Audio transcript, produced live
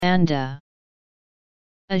Luanda.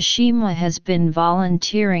 Ashima has been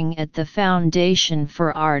volunteering at the Foundation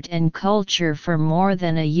for Art and Culture for more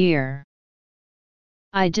than a year.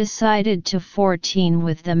 I decided to 14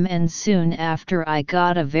 with them, and soon after I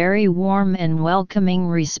got a very warm and welcoming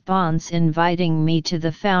response inviting me to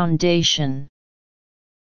the foundation.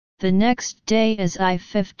 The next day as I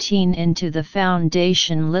 15 into the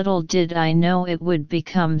foundation, little did I know it would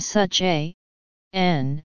become such a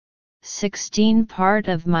 16 part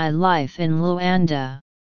of my life in Luanda.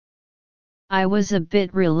 I was a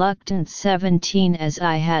bit reluctant 17 as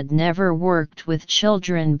I had never worked with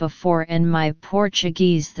children before and my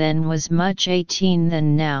Portuguese then was much 18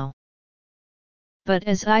 than now. But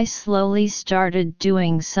as I slowly started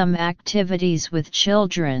doing some activities with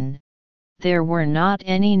children, there were not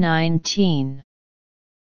any 19.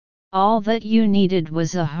 All that you needed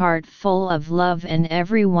was a heart full of love and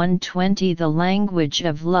everyone 20 the language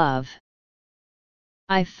of love.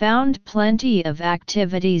 I found plenty of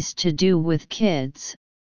activities to do with kids,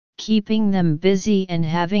 keeping them busy and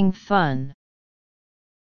having fun.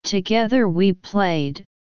 Together we played,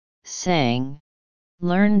 sang,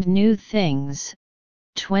 learned new things,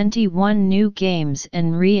 21 new games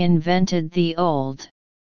and reinvented the old.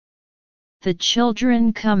 The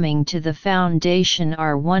children coming to the foundation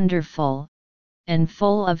are wonderful, and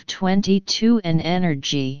full of 22 and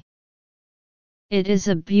energy. It is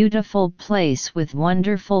a beautiful place with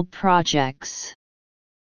wonderful projects.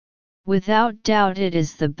 Without doubt it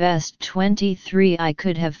is the best 23 I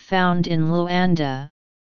could have found in Luanda,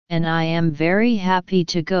 and I am very happy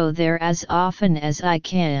to go there as often as I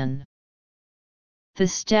can. The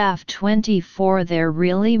staff 24 there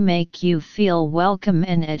really make you feel welcome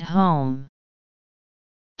and at home.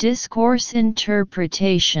 Discourse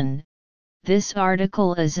interpretation. This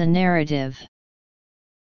article is a narrative.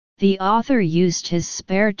 The author used his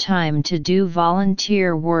spare time to do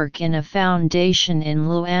volunteer work in a foundation in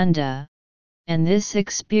Luanda, and this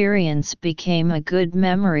experience became a good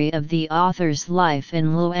memory of the author's life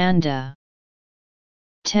in Luanda.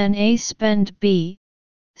 10a Spend b.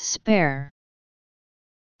 Spare.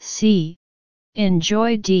 c.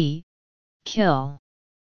 Enjoy d. Kill.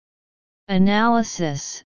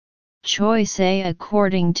 Analysis. Choice A.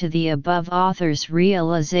 According to the above author's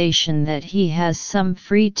realization that he has some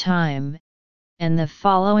free time, and the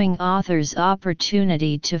following author's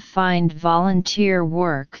opportunity to find volunteer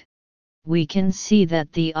work, we can see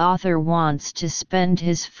that the author wants to spend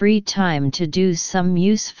his free time to do some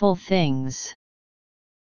useful things.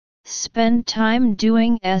 Spend time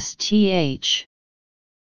doing STH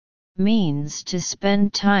means to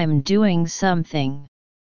spend time doing something.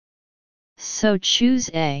 So choose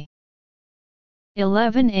A.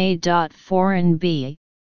 11a. Foreign b.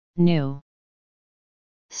 New.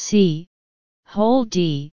 c. Whole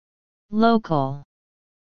d. Local.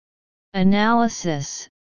 Analysis.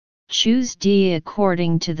 Choose D.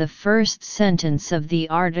 According to the first sentence of the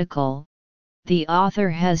article, the author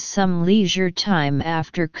has some leisure time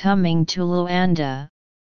after coming to Luanda.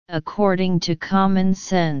 According to common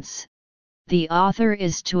sense, the author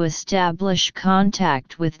is to establish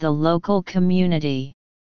contact with the local community.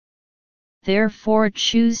 Therefore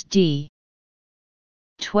choose D.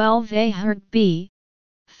 12a. Hurt b.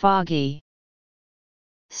 Foggy.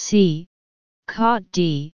 c. Caught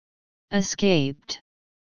d. Escaped.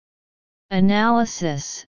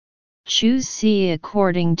 Analysis. Choose C.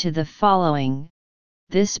 According to the following,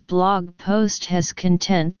 this blog post has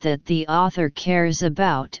content that the author cares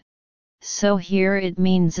about, so here it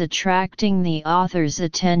means attracting the author's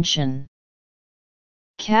attention.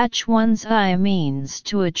 Catch one's eye means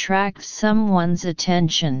to attract someone's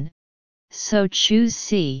attention, so choose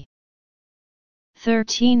C.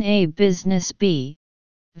 13a. Business b.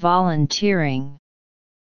 Volunteering.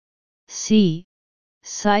 c.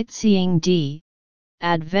 Sightseeing d.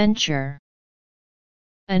 Adventure.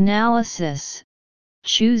 Analysis.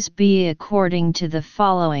 Choose B. According to the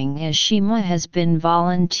following, Ashima has been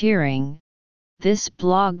volunteering. This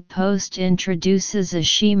blog post introduces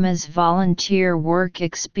Ashima's volunteer work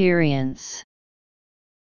experience.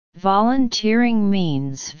 Volunteering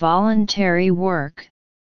means voluntary work,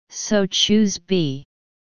 so choose B.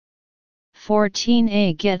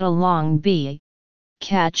 14a. Get along b.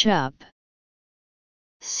 Catch up.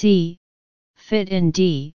 c. Fit in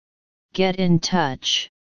d. Get in touch.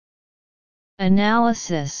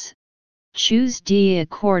 Analysis. Choose D.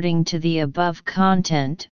 According to the above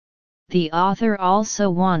content, the author also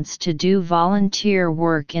wants to do volunteer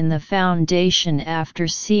work in the foundation after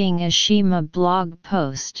seeing Ashima blog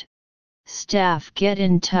post. Staff get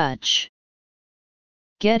in touch.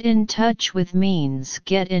 Get in touch with means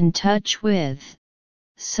get in touch with,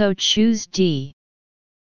 so choose D.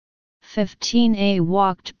 15a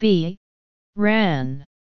walked b, ran.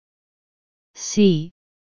 C,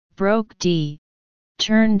 broke d,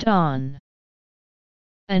 turned on.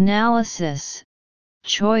 Analysis.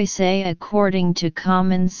 Choice A. According to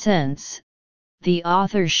common sense, the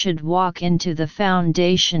author should walk into the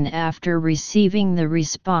foundation after receiving the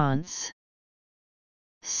response.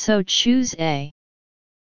 So choose A.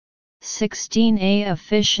 16a.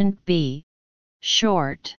 Efficient B,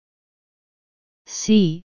 short.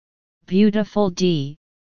 C, beautiful D,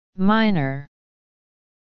 minor.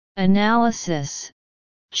 Analysis.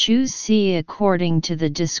 Choose C. According to the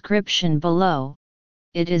description below,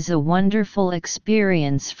 it is a wonderful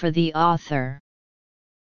experience for the author.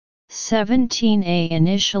 17a.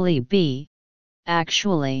 Initially B,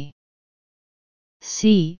 actually.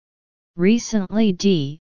 C, recently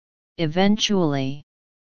D, eventually.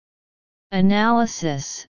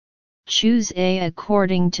 Analysis. Choose A.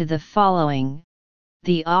 According to the following,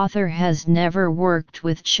 the author has never worked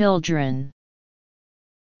with children.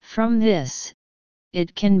 From this,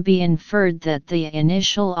 it can be inferred that the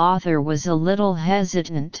initial author was a little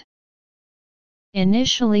hesitant.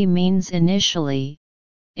 Initially means initially,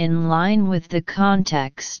 in line with the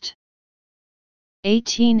context.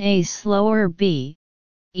 18a. Slower B,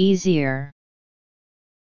 easier.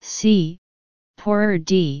 C, poorer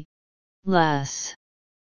D, less.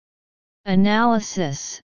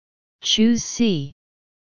 Analysis. Choose C.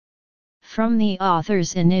 From the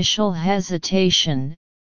author's initial hesitation,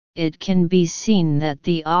 it can be seen that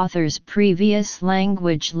the author's previous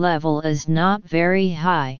language level is not very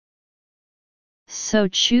high. So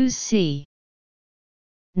choose C.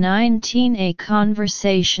 19a.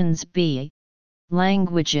 Conversations B,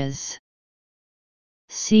 languages.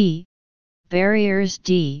 C, barriers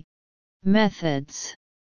D, methods.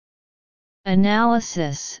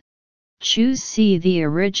 Analysis. Choose C. The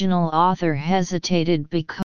original author hesitated because